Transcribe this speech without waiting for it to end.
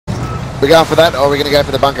We going for that, or are we going to go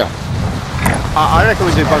for the bunker? I reckon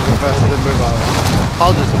we do bunker first and then move over.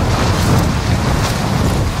 I'll just...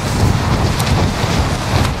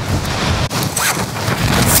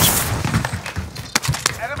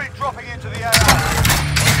 Enemy dropping into the AO.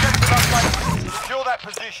 Secure that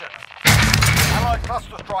position. Allied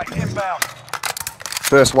cluster strike inbound.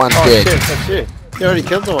 First one Oh dead. shit, that's you. You already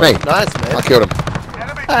killed the one. Me. Nice, man. I killed him.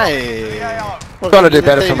 Enemy Hey. Trying to do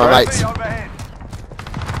better for my mates. overhead.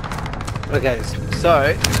 Okay,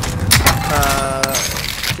 so...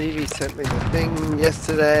 Stevie sent me the thing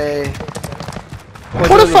yesterday.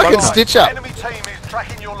 What a fucking stitch up. Enemy team is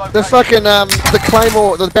tracking your location. The fucking, the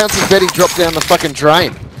Claymore, the bouncing Betty dropped down the fucking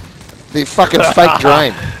drain. The fucking fake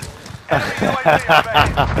drain. Enemy UAV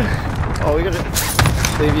overhead. Oh, we got it.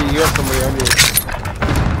 Stevie, you got somebody on you.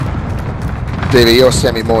 Davey, you're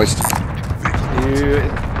semi-moist. You...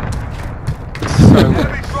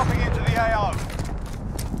 Enemy dropping into the AO.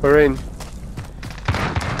 We're in.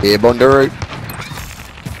 Yeah, Bondaroo.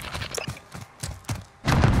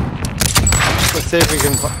 Let's see if we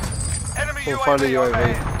can Enemy we'll find a UAV.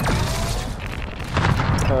 overhead.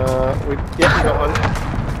 Yeah, we got one.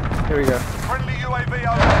 Here we go. Friendly UAV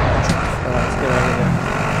overhead. Let's get out of here.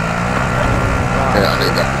 Yeah, I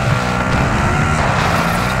need that.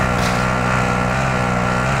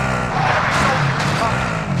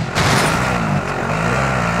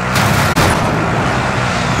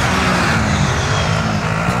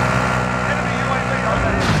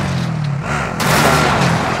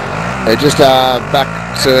 They're just back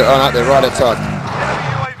to, oh no, they're right outside. Enemy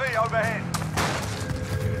UAV overhead.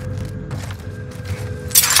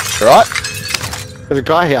 Right? There's a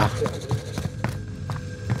guy here.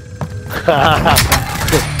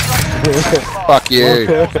 Fuck you.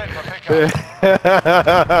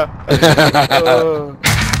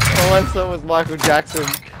 All I saw was Michael Jackson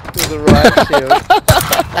with the riot shield.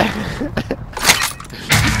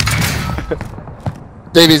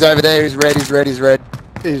 Davey's over there, he's red, he's red, he's red.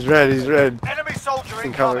 He's red, he's red. Enemy soldier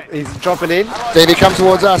Incoming. incoming. He's dropping in. Davey, come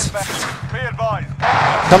towards us. Be advised.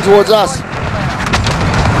 Come towards us. The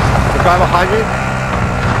guy behind you.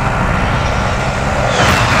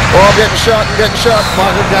 Oh, I'm getting shot, I'm getting shot.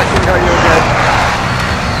 Michael Jackson got you again.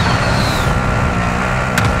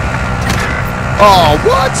 Oh,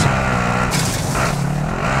 what?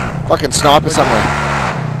 Fucking sniper somewhere.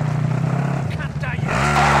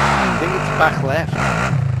 I think it's back left.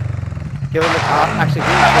 Give him the car. Actually, give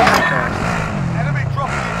him the car. Enemy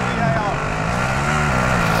dropping into the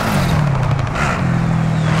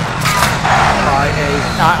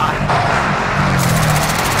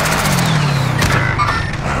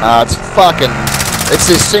AO. It's fucking, it's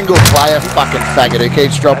this single player fucking faggot who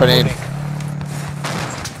keeps dropping in.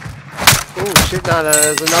 Oh shit, no,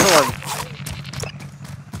 there's another one.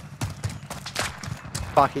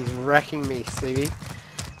 Fuck, he's wrecking me, Stevie.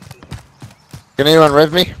 Can anyone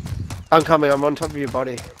rev me? I'm coming, I'm on top of your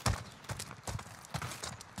body.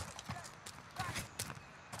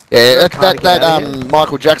 Yeah, that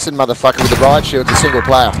Michael Jackson motherfucker with the riot shield's a single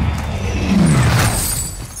player.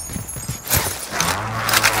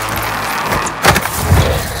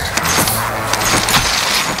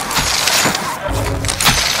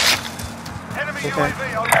 Enemy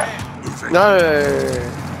UAV overhead. No.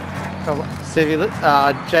 Come on, Stevie,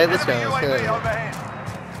 Jay, let's go. Enemy Let's UAV go. overhead.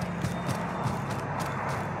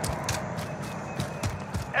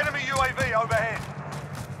 Enemy UAV overhead.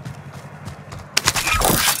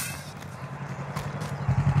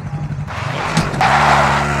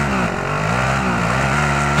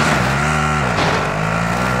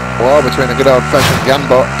 Well, between a good old-fashioned gun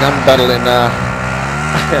battle in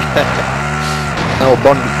old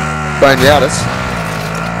Bonyatis.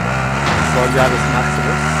 Bonyatis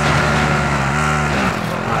Maximus.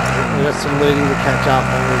 We got some looting to catch up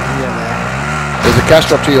on with here there. There's a cash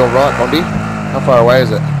drop to your right, Bondi. How far away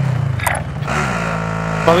is it?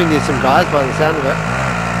 Probably near some guys by the sound of it.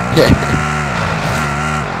 Yeah.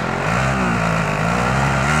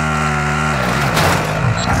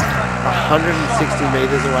 160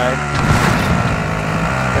 meters away.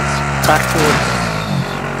 It's back towards...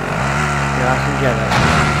 Yeah, I can get it.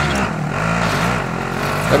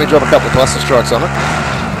 Let me drop a couple of cluster strikes on it.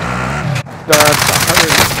 No, it's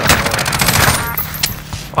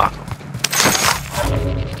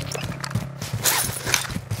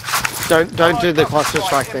 100. Don't do the cluster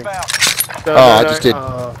strike thing. No, I just did.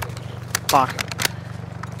 Fuck.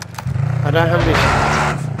 I don't have any...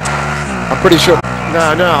 I'm pretty sure. No,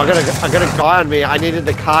 I got a guy on me. I needed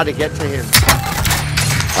the car to get to him.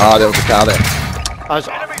 Oh, there was a car there.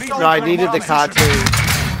 I needed the car too.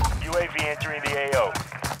 UAV entering the AO.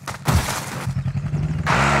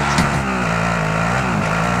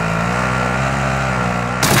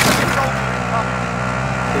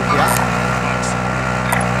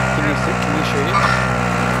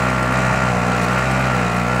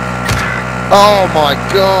 Oh my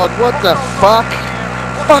god, what the fuck?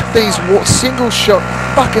 Fuck these single shot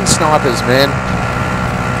fucking snipers, man.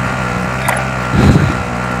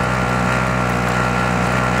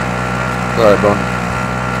 Sorry, Bon.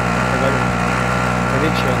 I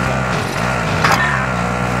need shields up.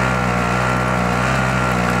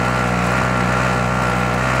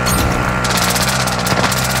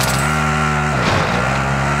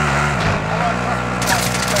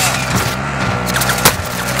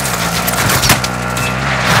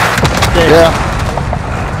 Yeah.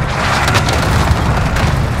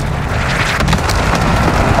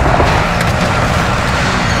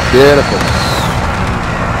 Beautiful.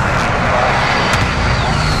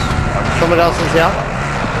 Someone else is here.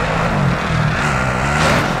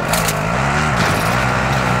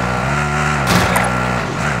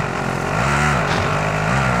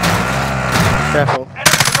 Careful.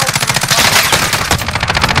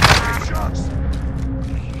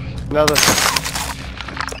 Another.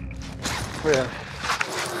 Yeah.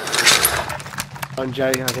 On Jay,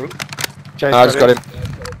 I think. Jay's I just got him.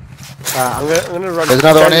 I'm gonna run. There's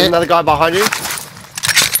another Jay, one here. Another guy behind you. You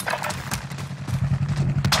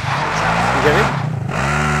get him?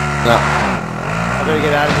 No. I gotta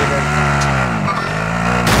get out of here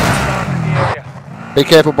then. Be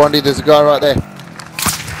careful, Bondi. There's a guy right there.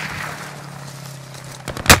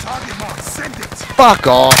 Fuck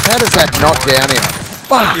off. How does that knock down him?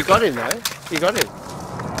 Fuck. You got him though. You got him.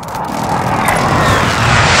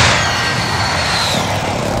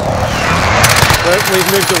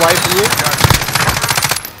 We've moved away from you.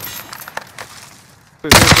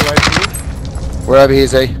 We've moved away from you. We're over here,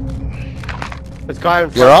 Z. There's a guy in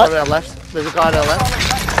You front right? on our left. There's a guy on our left.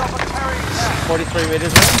 43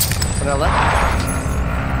 meters away on our left.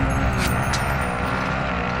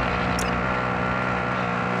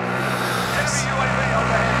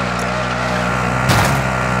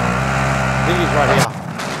 I think he's right here.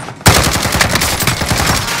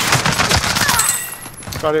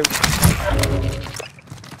 Got him.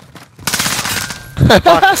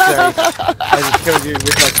 Fuck's sake. I just killed you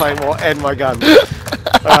with my claymore and my gun.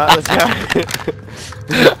 Alright, let's go.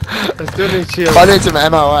 Let's do a new shield. I need some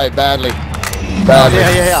ammo, eh? Badly. Badly.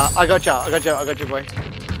 Yeah. I got you, boy.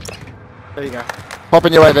 There you go. Hop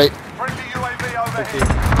in your UAV. Friendly UAV Thank overhead. you.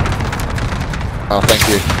 Oh, thank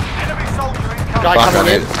you. Enemy soldier incoming. Guy Fuck, I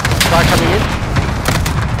coming in. need it. Guy coming in.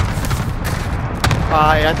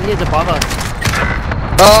 Yeah, I think he's above us.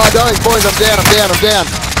 Oh, don't, boys. I'm down.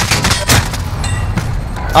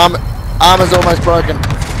 Armor's almost broken.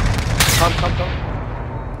 Come. Come.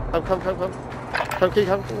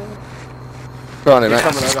 Go on in, He's mate.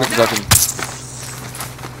 coming As over. quick as I can.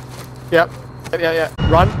 Yep.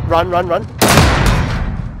 Run.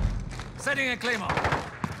 Setting a claymore.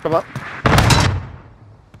 Come up.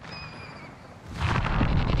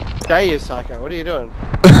 Jay, you psycho. What are you doing?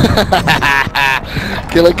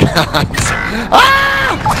 Killer guns. Ah!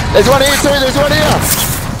 There's one here too. There's one here.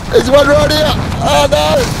 There's one right here. Oh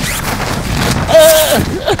no.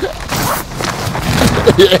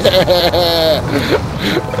 Yeah.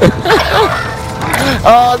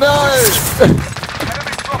 Oh no.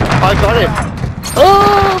 I got him.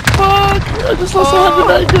 Oh fuck. I just lost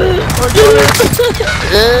 100 acres.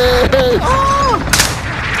 Yeah.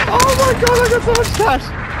 Oh my god, I got so much cash.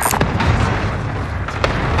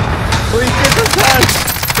 Please get the cash.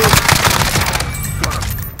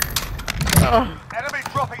 Enemy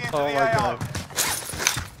dropping into Oh the my AO. god.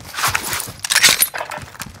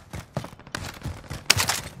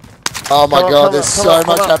 Oh my Come god, on, there's come so on,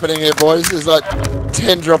 come much on. happening here, boys. There's like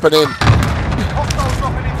 10 dropping in. Hostiles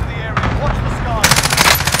dropping into the area. Watch the sky.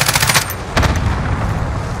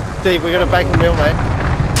 Steve, we got a bacon meal, mate.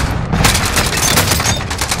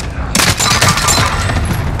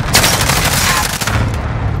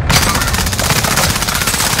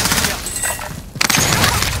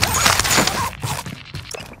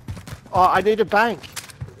 Oh, I need a bank.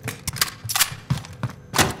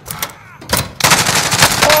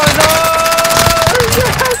 Oh no!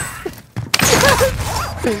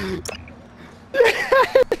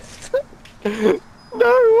 Yes!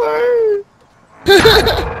 No way!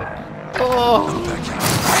 Oh!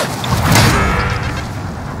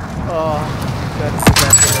 Oh, that's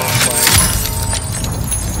definitely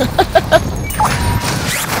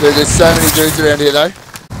Dude, there's so many dudes around here though.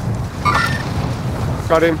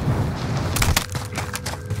 got him.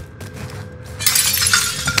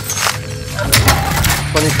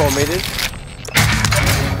 meters.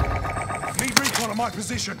 Need recon on my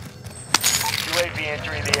position. UAV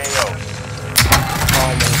entering the AO.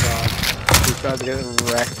 Oh my god. These guys are getting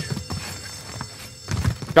wrecked.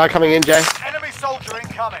 Guy coming in, Jay. Enemy soldier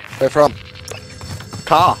incoming. Where from?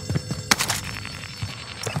 Car.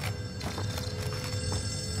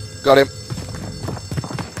 Got him.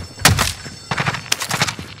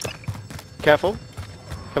 Careful.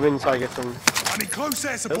 Come in so I get some. I need close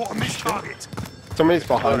air support on this target. Somebody's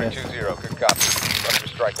behind Plunder us. 2-0. Good copy. Cluster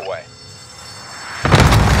strike away.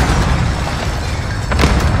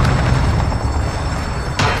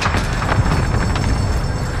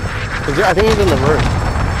 I think he's on the roof.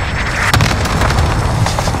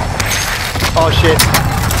 Oh shit.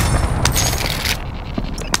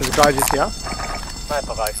 There's a guy just here.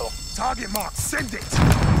 Sniper rifle. Target marked. Send it.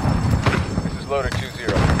 This is loader 2-0.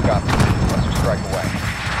 Good copy. Cluster strike away.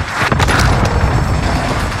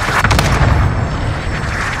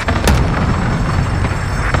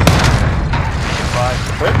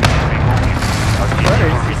 Where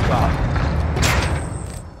is this guy?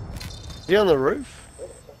 Is he on the roof?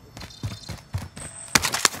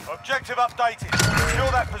 Objective updated.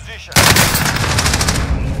 Secure that position.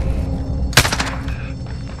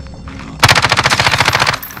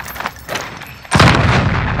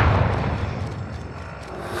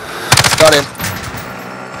 Got him.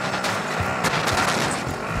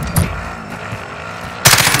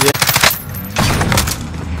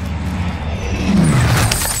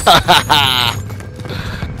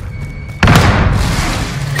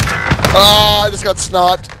 Oh, I just got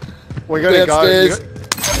sniped. We gotta go. Downstairs.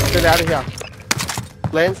 Get out of here.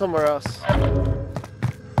 Land somewhere else.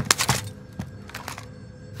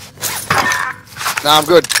 Nah, I'm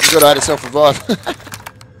good. I'm good. I had a self-revive.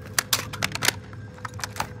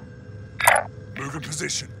 Move in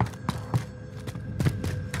position.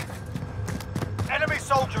 Enemy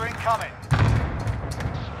soldier incoming.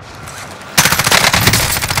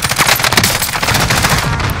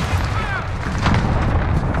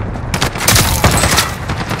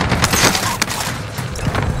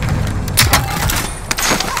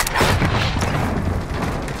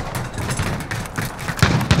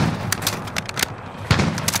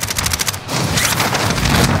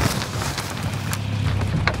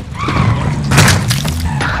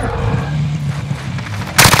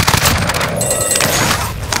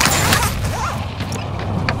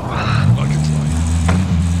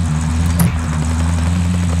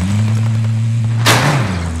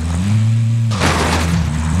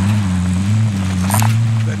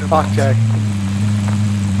 Fuck, Jake.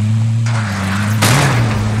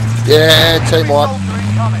 Yeah, team wipe. Soldier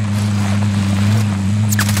incoming.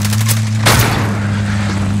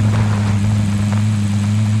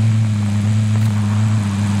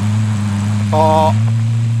 Oh,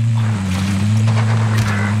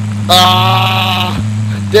 Ah,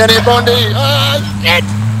 down here, Bondi. Ah, shit.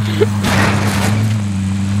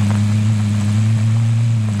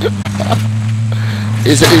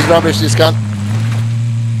 He's rubbish, this cunt.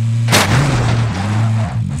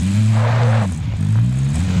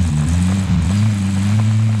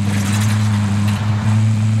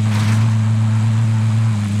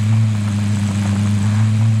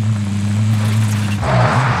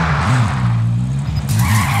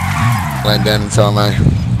 Land down in time, mate.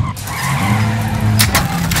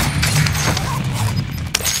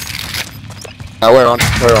 Oh, we're on.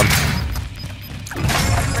 We're on.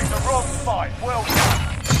 Pick the wrong fight. Well done.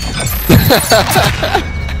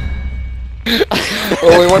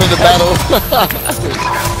 Oh, we wanted a battle.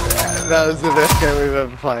 that was the best game we've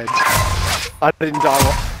ever played. I didn't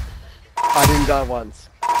die once.